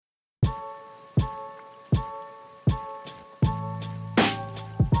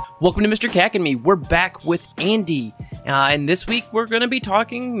Welcome to Mr. Cack and Me. We're back with Andy. And this week we're going to be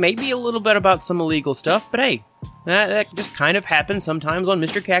talking maybe a little bit about some illegal stuff, but hey, that just kind of happens sometimes on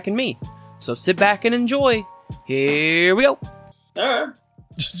Mr. Cack and Me. So sit back and enjoy. Here we go. All right.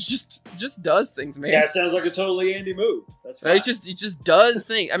 just does things, man. Yeah, it sounds like a totally Andy move. That's fine. It just does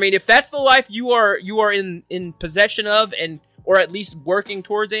things. I mean, if that's the life you are in possession of, and or at least working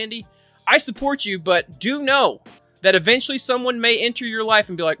towards, Andy, I support you, but do know that eventually someone may enter your life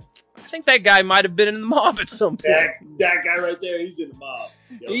and be like, I think that guy might have been in the mob at some point. That guy right there, he's in the mob.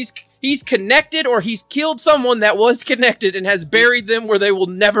 Yep. He's connected, or he's killed someone that was connected and has buried them where they will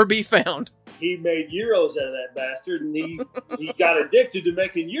never be found. He made euros out of that bastard, and he got addicted to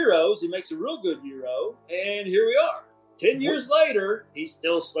making euros. He makes a real good euro, and here we are. 10 years later, he's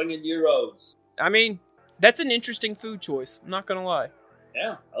still slinging euros. I mean, that's an interesting food choice. I'm not going to lie.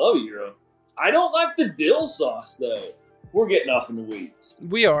 Yeah, I love a euro. I don't like the dill sauce, though. We're getting off in the weeds.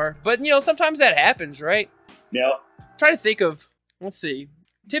 We are. But, sometimes that happens, right? Yeah. Try to think of, let's see.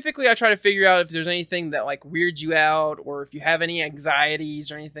 Typically, I try to figure out if there's anything that, weirds you out, or if you have any anxieties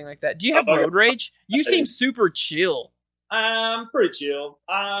or anything like that. Do you have road rage? You seem super chill. I'm pretty chill.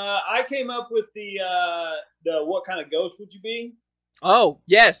 I came up with the what kind of ghost would you be? Oh,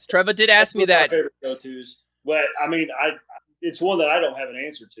 yes. Trevor did ask me that. My favorite go-tos. But, it's one that I don't have an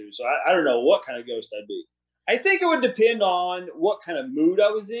answer to, so I don't know what kind of ghost I'd be. I think it would depend on what kind of mood I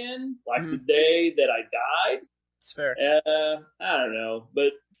was in, the day that I died. It's fair. I don't know,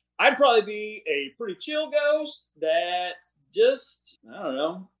 but I'd probably be a pretty chill ghost that just, I don't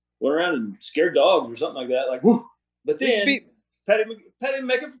know, went around and scared dogs or something like that. Whoo! But then pet him,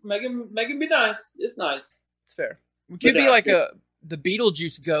 make him be nice. It's nice. It's fair. We could be the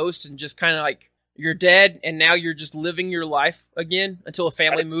Beetlejuice ghost and just kind of you're dead and now you're just living your life again until a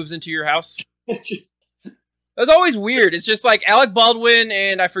family moves into your house. That's always weird. It's just like Alec Baldwin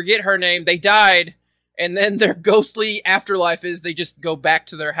and I forget her name. They died, and then their ghostly afterlife is they just go back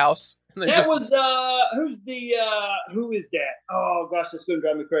to their house. Who is that? Oh gosh, that's going to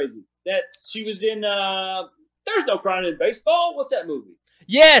drive me crazy. She was in There's No Crying in Baseball. What's that movie?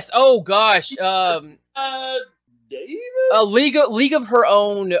 Yes. Oh gosh. Davis? League of Her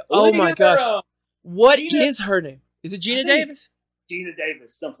Own. Oh my gosh. What is her name? Is it Gina Davis? Gina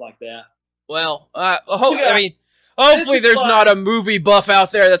Davis, something like that. Well, hopefully there's not a movie buff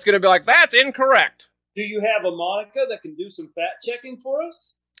out there that's going to be like, that's incorrect. Do you have a Monica that can do some fact checking for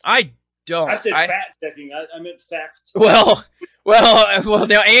us? I don't. I said fact checking. I meant fact. Well,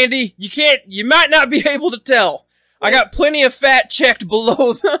 now Andy, you might not be able to tell. Yes. I got plenty of fat checked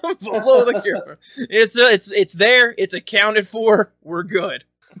below the camera. It's there. It's accounted for. We're good.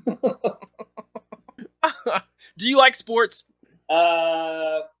 Do you like sports?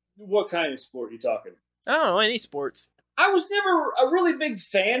 What kind of sport are you talking? I don't know, any sports. I was never a really big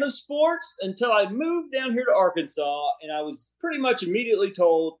fan of sports until I moved down here to Arkansas, and I was pretty much immediately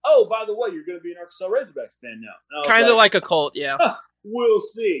told, oh, by the way, you're going to be an Arkansas Razorbacks fan now. Kind of like a cult, yeah. We'll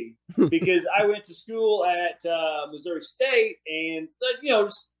see. Because I went to school at Missouri State, and,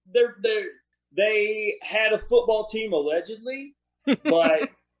 they had a football team allegedly, but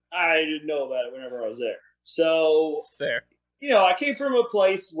I didn't know about it whenever I was there. So, it's fair. I came from a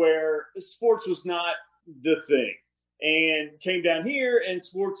place where sports was not the thing, and came down here, and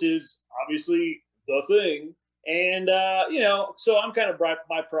sports is obviously the thing. And so I'm kind of by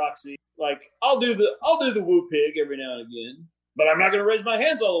proxy. I'll do the woo pig every now and again, but I'm not going to raise my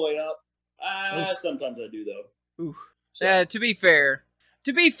hands all the way up. Sometimes I do though. Ooh. So. To be fair,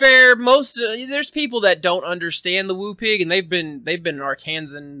 there's people that don't understand the woo pig, and they've been an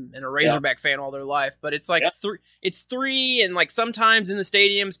Arkansan and a Razorback fan all their life. But it's it's three, and sometimes in the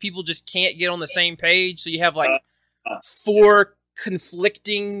stadiums, people just can't get on the same page. So you have four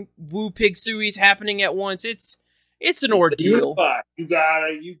conflicting woo pig suies happening at once. It's an ordeal. Unified. You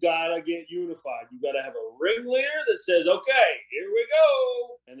gotta get unified. You gotta have a ringleader that says, "Okay, here we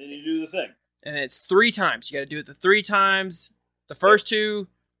go," and then you do the thing. And it's 3 times. You got to do it the 3 times. The first 2,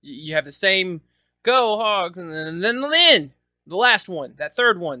 you have the same go hogs, and then the last one, that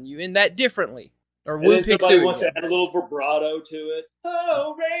third one, you end that differently. Or and then somebody wants to add a little vibrato to it.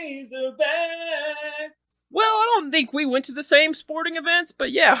 Oh, Razorbacks! Well, I don't think we went to the same sporting events,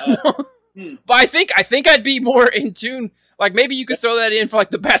 but yeah. But I think I'd be more in tune. Maybe you could throw that in for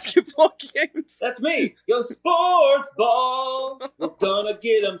the basketball games. That's me. Go sports ball. We're gonna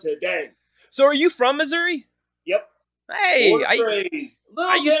get them today. So, are you from Missouri? Yep. Hey,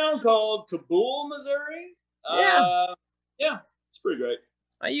 little town called Kabul, Missouri. Yeah, it's pretty great.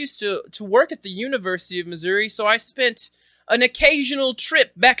 I used to work at the University of Missouri, so I spent an occasional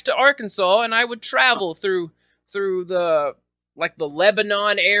trip back to Arkansas, and I would travel through the like the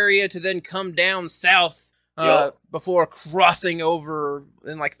Lebanon area to then come down south before crossing over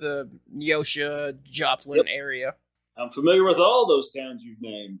in like the Neosho, Joplin area. I'm familiar with all those towns you've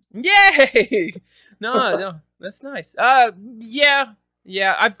named. Yay! No, that's nice. Yeah.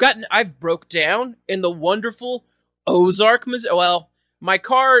 I've broke down in the wonderful Ozark, Missouri. Well, my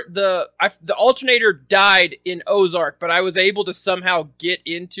car, the alternator died in Ozark, but I was able to somehow get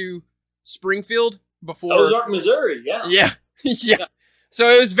into Springfield before. Ozark, Missouri, yeah. Yeah. So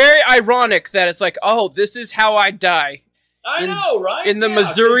it was very ironic that it's like, oh, this is how I die. I know, right? In the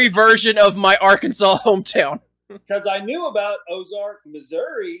Missouri version of my Arkansas hometown. Because I knew about Ozark,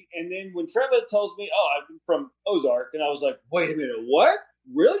 Missouri, and then when Trevor tells me, I'm from Ozark, and I was like, wait a minute, what?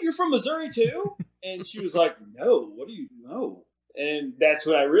 Really? You're from Missouri too? And she was like, no, what do you know? And that's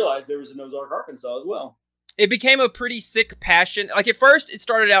when I realized there was an Ozark, Arkansas as well. It became a pretty sick passion. Like at first, it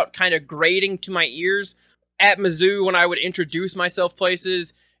started out kind of grating to my ears at Mizzou when I would introduce myself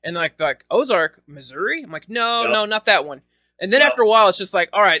places, and like Ozark, Missouri? I'm like, no, not that one. And then after a while, it's just like,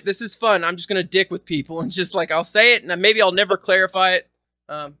 all right, this is fun. I'm just going to dick with people and just like, I'll say it and maybe I'll never clarify it.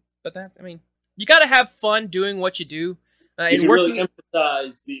 But you got to have fun doing what you do. You really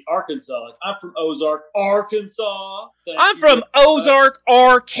emphasize the Arkansas. Like, I'm from Ozark, Arkansas. I'm from Ozark,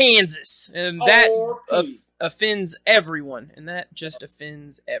 Arkansas. And that offends everyone. And that just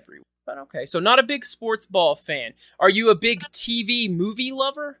offends everyone. But okay, so not a big sports ball fan. Are you a big TV movie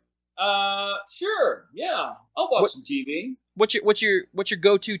lover? Sure. Yeah. I'll watch some TV. What's your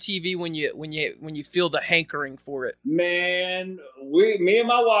go-to TV when you feel the hankering for it? Man, me and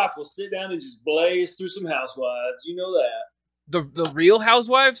my wife will sit down and just blaze through some Housewives. You know that. The Real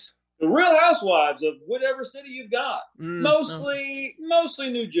Housewives? The Real Housewives of whatever city you've got. Mostly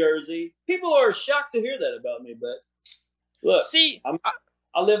New Jersey. People are shocked to hear that about me, but look,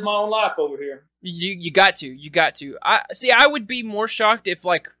 I live my own life over here. You got to. I would be more shocked if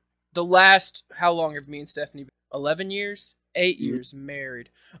like the last, how long have me and Stephanie been? 11 years? 8 years married.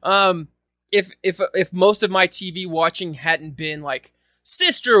 If most of my TV watching hadn't been like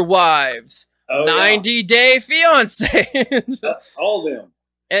Sister Wives, 90 Day Fiance, all them.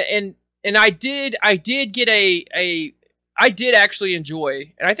 And I did get I did actually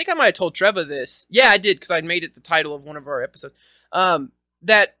enjoy, and I think I might have told Trevor this. Yeah, I did, because I made it the title of one of our episodes.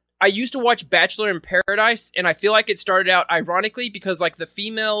 That I used to watch Bachelor in Paradise, and I feel like it started out ironically because like the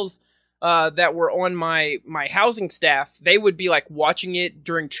females that were on my housing staff, they would be like watching it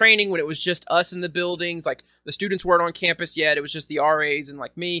during training when it was just us in the buildings. Like the students weren't on campus yet. It was just the RAs and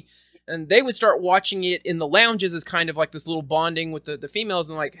like me. And they would start watching it in the lounges as kind of like this little bonding with the females.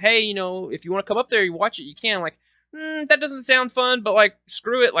 And like, hey, if you want to come up there, you watch it, you can. Like, that doesn't sound fun, but like,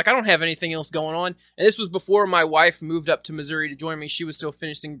 screw it. Like, I don't have anything else going on. And this was before my wife moved up to Missouri to join me. She was still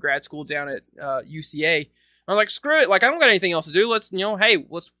finishing grad school down at UCA. I was like, screw it. Like, I don't got anything else to do. Let's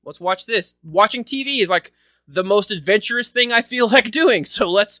watch this. Watching TV is like the most adventurous thing I feel like doing.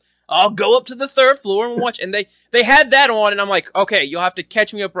 So I'll go up to the third floor and watch. And they had that on, and I'm like, okay, you'll have to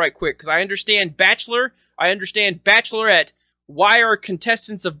catch me up right quick, because I understand Bachelor, I understand Bachelorette. Why are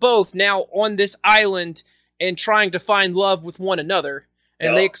contestants of both now on this island and trying to find love with one another?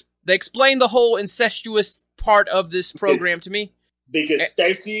 And they explain the whole incestuous part of this program to me. Because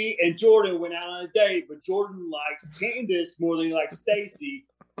Stacy and Jordan went out on a date, but Jordan likes Candace more than he likes Stacy.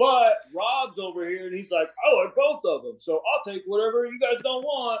 But Rob's over here, and he's like, I like both of them, so I'll take whatever you guys don't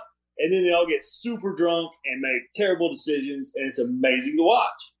want. And then they all get super drunk and make terrible decisions, and it's amazing to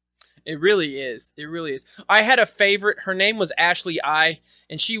watch. It really is. It really is. I had a favorite. Her name was Ashley I,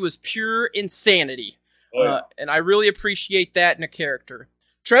 and she was pure insanity. And I really appreciate that in a character.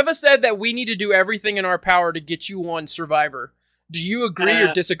 Trevor said that we need to do everything in our power to get you on Survivor. Do you agree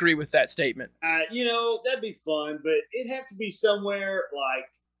or disagree with that statement? That'd be fun, but it'd have to be somewhere like,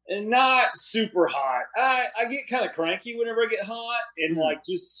 and not super hot. I get kind of cranky whenever I get hot and like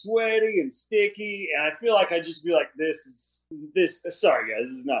just sweaty and sticky. And I feel like I'd just be like, sorry guys,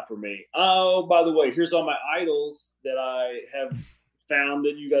 this is not for me. Oh, by the way, here's all my idols that I have found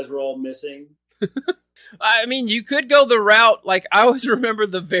that you guys were all missing. I mean, you could go the route. Like, I always remember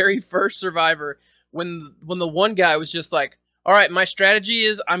the very first Survivor when the one guy was just like, all right, my strategy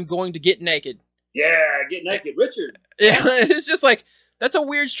is I'm going to get naked. Yeah, get naked. Richard. Yeah, it's just like, that's a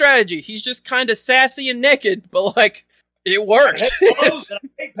weird strategy. He's just kind of sassy and naked, but like, it worked. I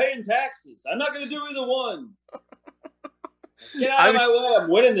hate paying taxes. I'm not going to do either one. Get out of my way. I'm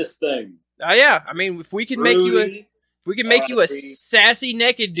winning this thing. Yeah, I mean, if we can make you a sassy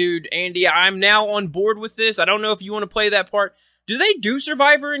naked dude, Andy, I'm now on board with this. I don't know if you want to play that part. Do they do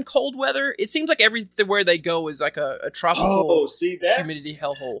Survivor in cold weather? It seems like everywhere they go is like a tropical humidity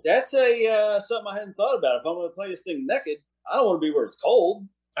hellhole. That's something I hadn't thought about. If I'm going to play this thing naked, I don't want to be where it's cold.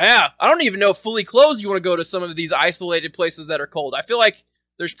 Yeah, I don't even know if fully closed you want to go to some of these isolated places that are cold. I feel like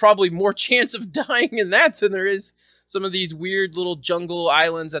there's probably more chance of dying in that than there is some of these weird little jungle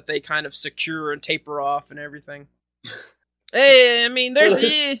islands that they kind of secure and taper off and everything. Hey, I mean,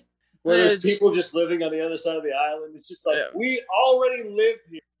 where there's people just living on the other side of the island. It's just like, we already live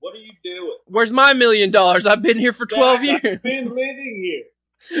here. What are you doing? Where's my $1 million? I've been here for 12 years. I've been living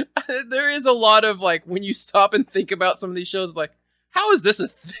here. There is a lot of, like, when you stop and think about some of these shows, like, how is this a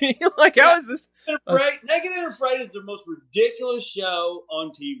thing? Like, how is this? Naked and Afraid is the most ridiculous show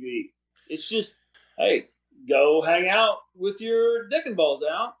on TV. It's just, hey, go hang out with your dick and balls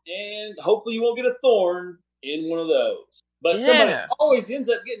out, and hopefully you won't get a thorn in one of those. But somebody always ends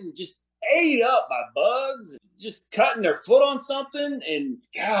up getting just ate up by bugs, and just cutting their foot on something, and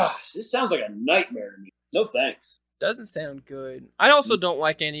gosh, this sounds like a nightmare to me. No thanks. Doesn't sound good. I also don't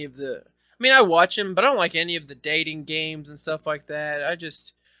like any of the... I mean, I watch them, but I don't like any of the dating games and stuff like that.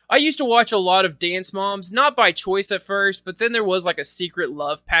 I used to watch a lot of Dance Moms, not by choice at first, but then there was like a secret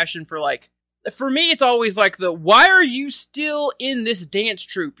love passion for like, for me, it's always like why are you still in this dance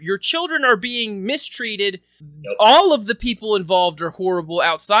troupe? Your children are being mistreated. Yep. All of the people involved are horrible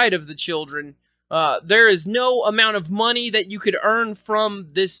outside of the children. There is no amount of money that you could earn from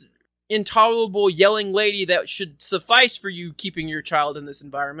this intolerable yelling lady that should suffice for you keeping your child in this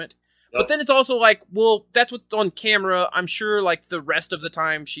environment. But then it's also like, well, that's what's on camera. I'm sure, like, the rest of the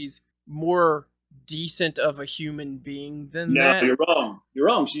time, she's more decent of a human being than that. No, you're wrong. You're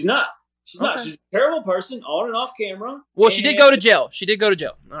wrong. She's not. She's not. She's a terrible person on and off camera. Well, she did go to jail.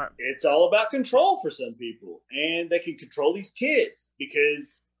 All right. It's all about control for some people. And they can control these kids.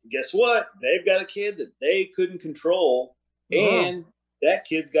 Because, guess what? They've got a kid that they couldn't control. And that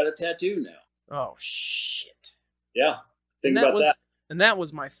kid's got a tattoo now. Oh, shit. Yeah. Think about that. And that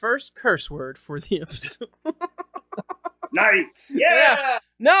was my first curse word for the episode. Nice. Yeah.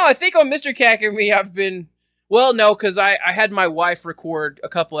 No, I think on Mr. Cack-and-Me, I've been... Well, no, because I had my wife record a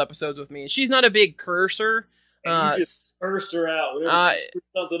couple episodes with me, and she's not a big cursor. And you just cursed her out whenever she screwed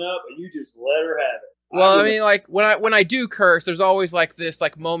something up, and you just let her have it. Well, I mean, like, when I do curse, there's always, like, this,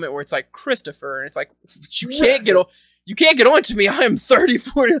 like, moment where it's like, Christopher, and it's like, you can't get on to me. I am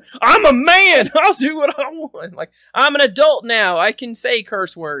 34. I'm a man. I'll do what I want. Like, I'm an adult now. I can say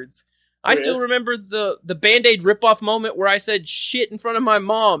curse words. I still remember the Band-Aid ripoff moment where I said shit in front of my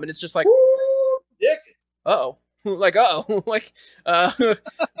mom, and it's just like, dick. Uh-oh. Like,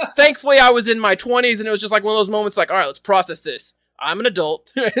 thankfully I was in my 20s, and it was just like one of those moments like, all right, let's process this. I'm an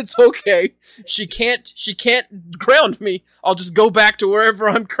adult. It's okay. She can't ground me. I'll just go back to wherever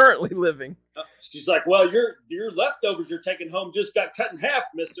I'm currently living. She's like, well, your leftovers you're taking home just got cut in half,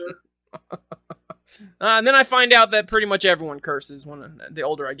 mister. And then I find out that pretty much everyone curses the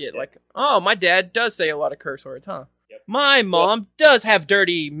older I get. Yep. Like, oh, my dad does say a lot of curse words, huh? Yep. My mom does have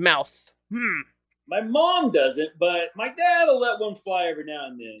dirty mouth. My mom doesn't, but my dad will let one fly every now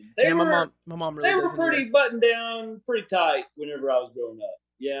and then. My mom really doesn't. They were pretty buttoned down, pretty tight whenever I was growing up.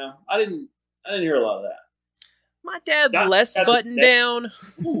 Yeah, I didn't hear a lot of that. My dad's less buttoned down.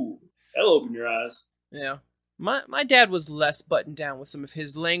 Ooh. That'll open your eyes. Yeah. My dad was less buttoned down with some of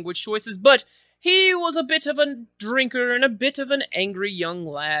his language choices, but he was a bit of a drinker and a bit of an angry young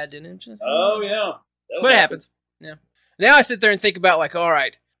lad. And it just, yeah. But it happens. Yeah. Now I sit there and think about, like, all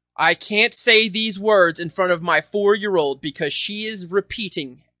right, I can't say these words in front of my 4-year-old because she is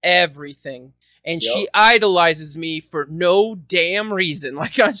repeating everything. And she idolizes me for no damn reason.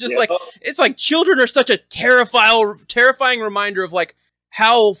 Like, I was just like, it's like children are such a terrifying reminder of, like,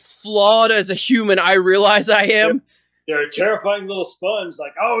 how flawed as a human I realize I am. They're a terrifying little sponge.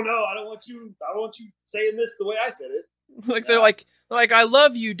 Like, oh no, I don't want you saying this the way I said it. Like they're like, I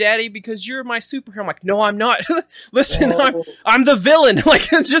love you, Daddy, because you're my superhero. I'm like, no, I'm not. Listen, I'm the villain. Like,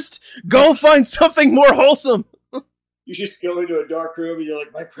 just go find something more wholesome. You just go into a dark room and you're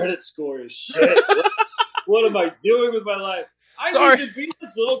like, my credit score is shit. What am I doing with my life? I need to be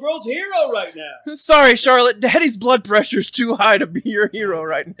this little girl's hero right now. Sorry, Charlotte. Daddy's blood pressure's too high to be your hero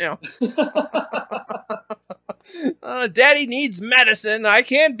right now. Daddy needs medicine. I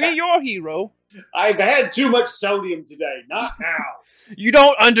can't be your hero. I've had too much sodium today. Not now. You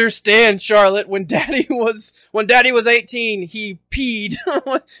don't understand, Charlotte. When Daddy was 18, he peed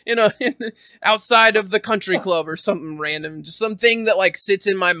outside of the country club or something random. Just something that like sits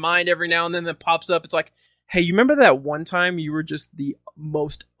in my mind every now and then that pops up. It's like, hey, you remember that one time you were just the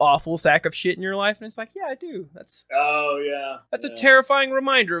most awful sack of shit in your life? And it's like, yeah, I do. That's a terrifying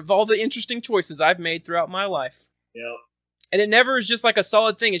reminder of all the interesting choices I've made throughout my life. Yep. And it never is just like a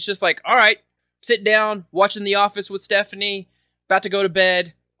solid thing. It's just like, all right, sit down, watching The Office with Stephanie, about to go to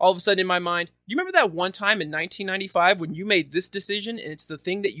bed. all of a sudden in my mind, you remember that one time in 1995 when you made this decision and it's the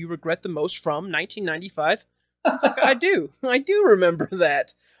thing that you regret the most from 1995? It's like, I do remember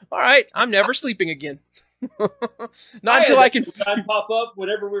that. All right, I'm never sleeping again. Not until I can pop up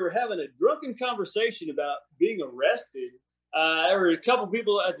whenever we were having a drunken conversation about being arrested. There were a couple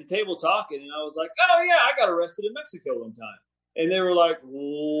people at the table talking, and I was like, "Oh yeah, I got arrested in Mexico one time," and they were like,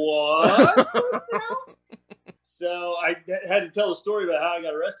 "What?" So I had to tell a story about how I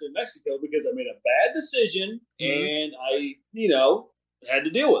got arrested in Mexico because I made a bad decision, and I, had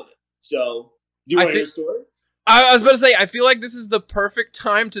to deal with it. So, do you want to hear the story? I was about to say, I feel like this is the perfect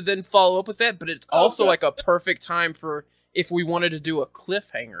time to then follow up with that, but it's also like a perfect time for if we wanted to do a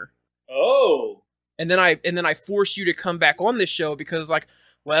cliffhanger. Oh. And then I force you to come back on this show because like,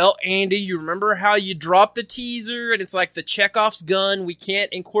 well, Andy, you remember how you dropped the teaser and it's like the Chekhov's gun. We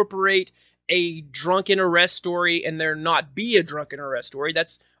can't incorporate a drunken arrest story and there not be a drunken arrest story.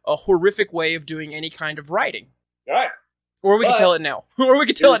 That's a horrific way of doing any kind of writing. All right. Or we can tell it now.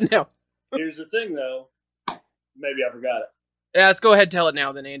 Here's the thing, though. Maybe I forgot it. Yeah, let's go ahead and tell it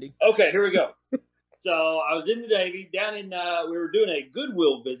now then, Andy. Okay, here we go. So I was in the Navy down in, we were doing a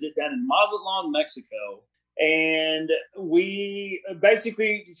Goodwill visit down in Mazatlan, Mexico. And we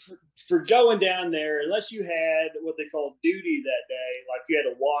basically, for going down there, unless you had what they call duty that day, like you had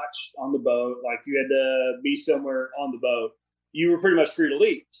to watch on the boat, like you had to be somewhere on the boat, you were pretty much free to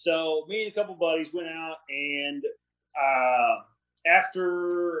leave. So me and a couple buddies went out, and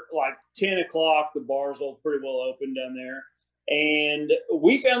after like 10 o'clock, the bars all pretty well open down there. And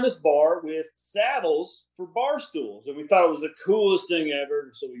we found this bar with saddles for bar stools. And we thought it was the coolest thing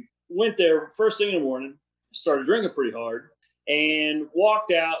ever. So we went there first thing in the morning, started drinking pretty hard, and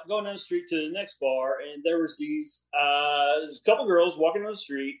walked out, going down the street to the next bar. And there was these a couple girls walking down the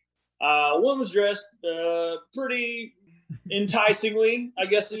street. One was dressed pretty enticingly, I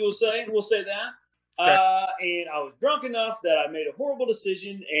guess we'll say that. And I was drunk enough that I made a horrible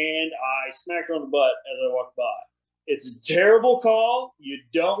decision, and I smacked her on the butt as I walked by. It's a terrible call. You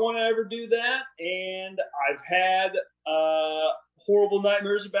don't want to ever do that. And I've had horrible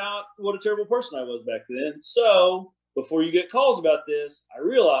nightmares about what a terrible person I was back then. So before you get calls about this, I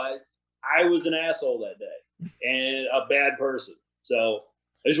realized I was an asshole that day and a bad person. So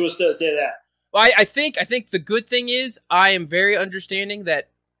I just want to say that. Well, I think the good thing is I am very understanding that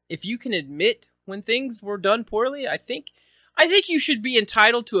if you can admit when things were done poorly, I think you should be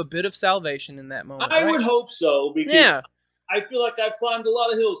entitled to a bit of salvation in that moment. I would hope so, because I feel like I've climbed a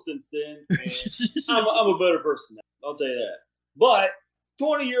lot of hills since then. And I'm a better person now. I'll tell you that. But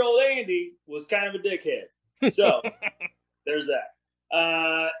 20-year-old Andy was kind of a dickhead. So there's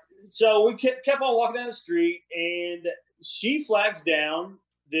that. So we kept on walking down the street, and she flags down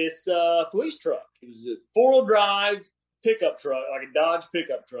this police truck. It was a 4-wheel-drive pickup truck, like a Dodge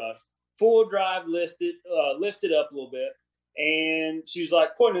pickup truck. 4-wheel drive, lifted up a little bit. And she was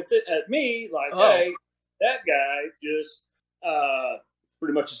like pointing at me like, hey, that guy just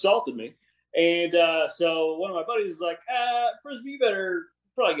pretty much assaulted me. And so one of my buddies is like, Frisbee, you better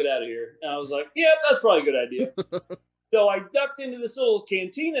probably get out of here. And I was like, yep, that's probably a good idea. So I ducked into this little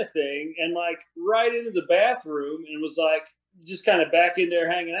cantina thing and like right into the bathroom and was like just kind of back in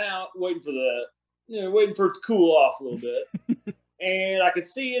there hanging out, waiting for it to cool off a little bit. And I could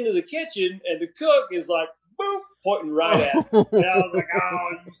see into the kitchen, and the cook is like, boop, pointing right at me. And I was like, oh,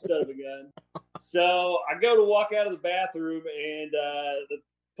 you son of a gun. So I go to walk out of the bathroom, and the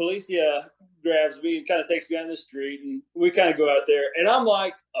policia grabs me and kind of takes me out in the street, and we kind of go out there, and I'm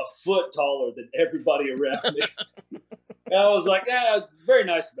like a foot taller than everybody around me. And I was like, very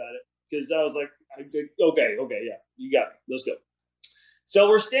nice about it, because I was like, okay, yeah, you got me. Let's go. So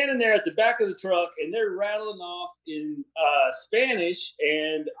we're standing there at the back of the truck, and they're rattling off in Spanish,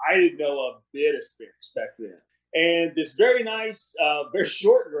 and I didn't know a bit of Spanish back then. And this very nice, very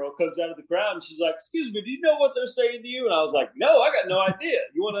short girl comes out of the crowd, and she's like, excuse me, do you know what they're saying to you? And I was like, no, I got no idea.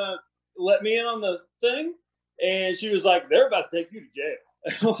 You want to let me in on the thing? And she was like, they're about to take you to jail.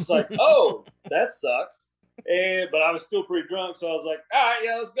 And I was like, oh, that sucks. But I was still pretty drunk, so I was like, all right,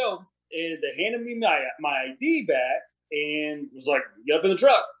 yeah, let's go. And they handed me my ID back. And was like, get up in the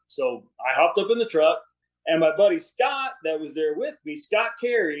truck. So I hopped up in the truck, and my buddy Scott that was there with me, Scott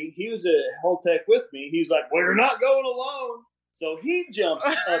Carey, he was a Hull Tech with me. He was like, well, you're not going alone. So he jumps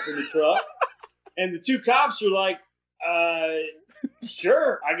up in the truck, and the two cops are like,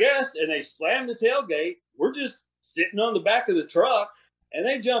 sure, I guess. And they slam the tailgate. We're just sitting on the back of the truck, and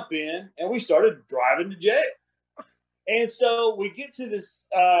they jump in, and we started driving to jail. And so we get to this,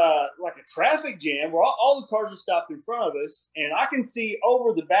 like a traffic jam where all the cars are stopped in front of us. And I can see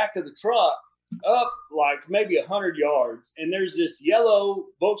over the back of the truck up like maybe 100 yards, and there's this yellow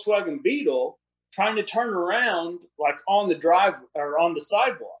Volkswagen Beetle trying to turn around like on the drive or on the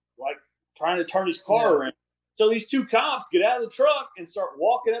sidewalk, like trying to turn his car around. So these two cops get out of the truck and start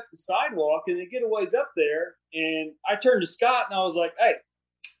walking up the sidewalk, and they get a ways up there. And I turned to Scott and I was like, "Hey,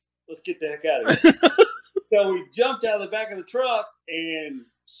 let's get the heck out of here." So we jumped out of the back of the truck and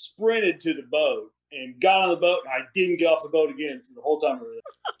sprinted to the boat and got on the boat, and I didn't get off the boat again for the whole time we were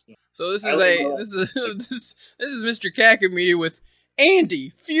there. So this is Mr. Kakami with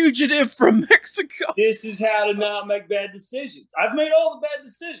Andy, fugitive from Mexico. This is how to not make bad decisions. I've made all the bad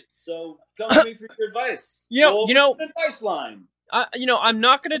decisions, so come to me for your advice. You know, advice line. I'm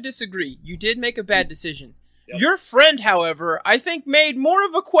not going to disagree. You did make a bad decision. Yep. Your friend, however, I think made more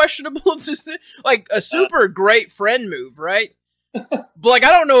of a questionable decision, like a super great friend move, right? But like,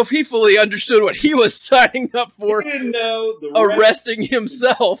 I don't know if he fully understood what he was signing up for. He didn't know the arresting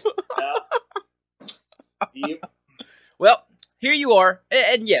himself. Yep. Well, here you are,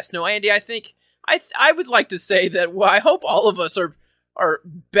 and yes, no, Andy, I think I would like to say that I hope all of us are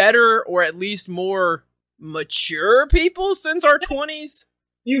better or at least more mature people since our 20s.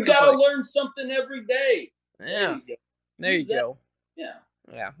 You gotta learn something every day. Yeah, there you go.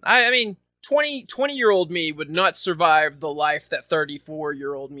 Yeah. I mean, 20-year-old me would not survive the life that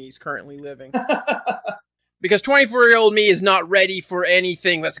 34-year-old me is currently living. Because 24-year-old me is not ready for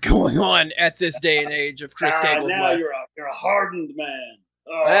anything that's going on at this day and age of Chris Cagle's now life. You're a hardened man.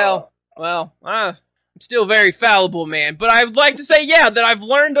 Oh. Well, I'm still very fallible, man. But I would like to say, that I've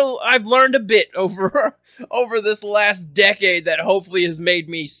learned a bit over this last decade that hopefully has made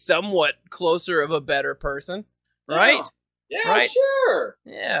me somewhat closer of a better person. Right? Yeah, right? Sure.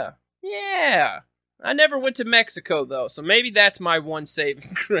 Yeah. I never went to Mexico, though, so maybe that's my one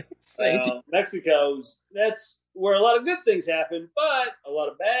saving grace. That's where a lot of good things happen, but a lot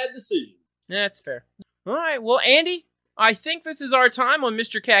of bad decisions. That's fair. All right, well, Andy, I think this is our time on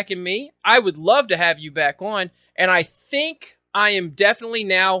Mr. Cack and Me. I would love to have you back on, and I think I am definitely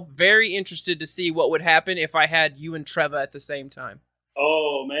now very interested to see what would happen if I had you and Trevor at the same time.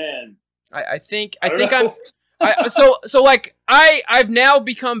 Oh, man. I've now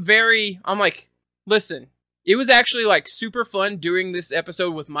become I'm like, listen, it was actually like super fun doing this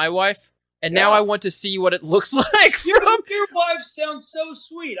episode with my wife, and now I want to see what it looks like from your wife. Sounds so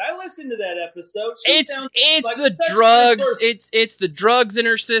sweet. I listened to that episode. It's the drugs. It's the drugs in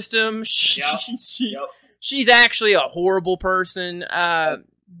her system. She's actually a horrible person.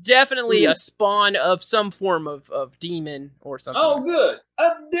 Definitely a spawn of some form of demon or something. Oh, good. A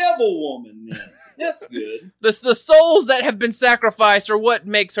devil woman, then. That's good. The souls that have been sacrificed are what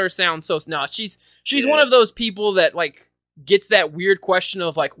makes her sound so... No, she's one of those people that, like, gets that weird question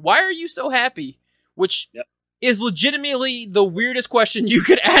of, like, why are you so happy? Which is legitimately the weirdest question you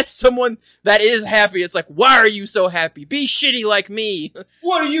could ask someone that is happy. It's like, why are you so happy? Be shitty like me.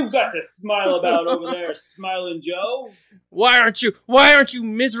 What do you got to smile about over there, Smiling Joe? Why aren't you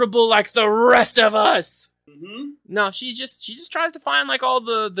miserable like the rest of us? Mm-hmm. No, she just tries to find like all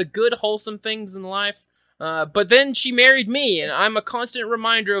the good wholesome things in life. But then she married me, and I'm a constant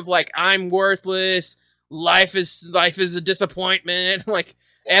reminder of like I'm worthless. Life is a disappointment. Like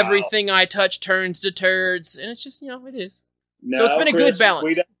everything I touch turns to turds, and it's just it is. No, so it's been a good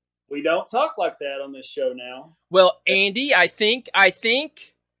balance. We don't talk like that on this show now. Well, Andy, I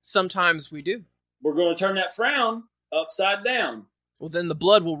think sometimes we do. We're going to turn that frown upside down. Well, then the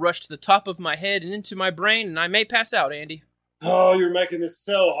blood will rush to the top of my head and into my brain, and I may pass out, Andy. Oh, you're making this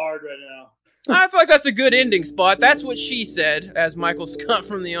so hard right now. I feel like that's a good ending spot. That's what she said, as Michael Scott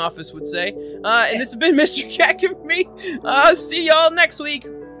from The Office would say. And this has been Mr. Cack and Me. See y'all next week.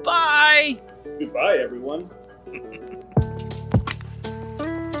 Bye! Goodbye, everyone.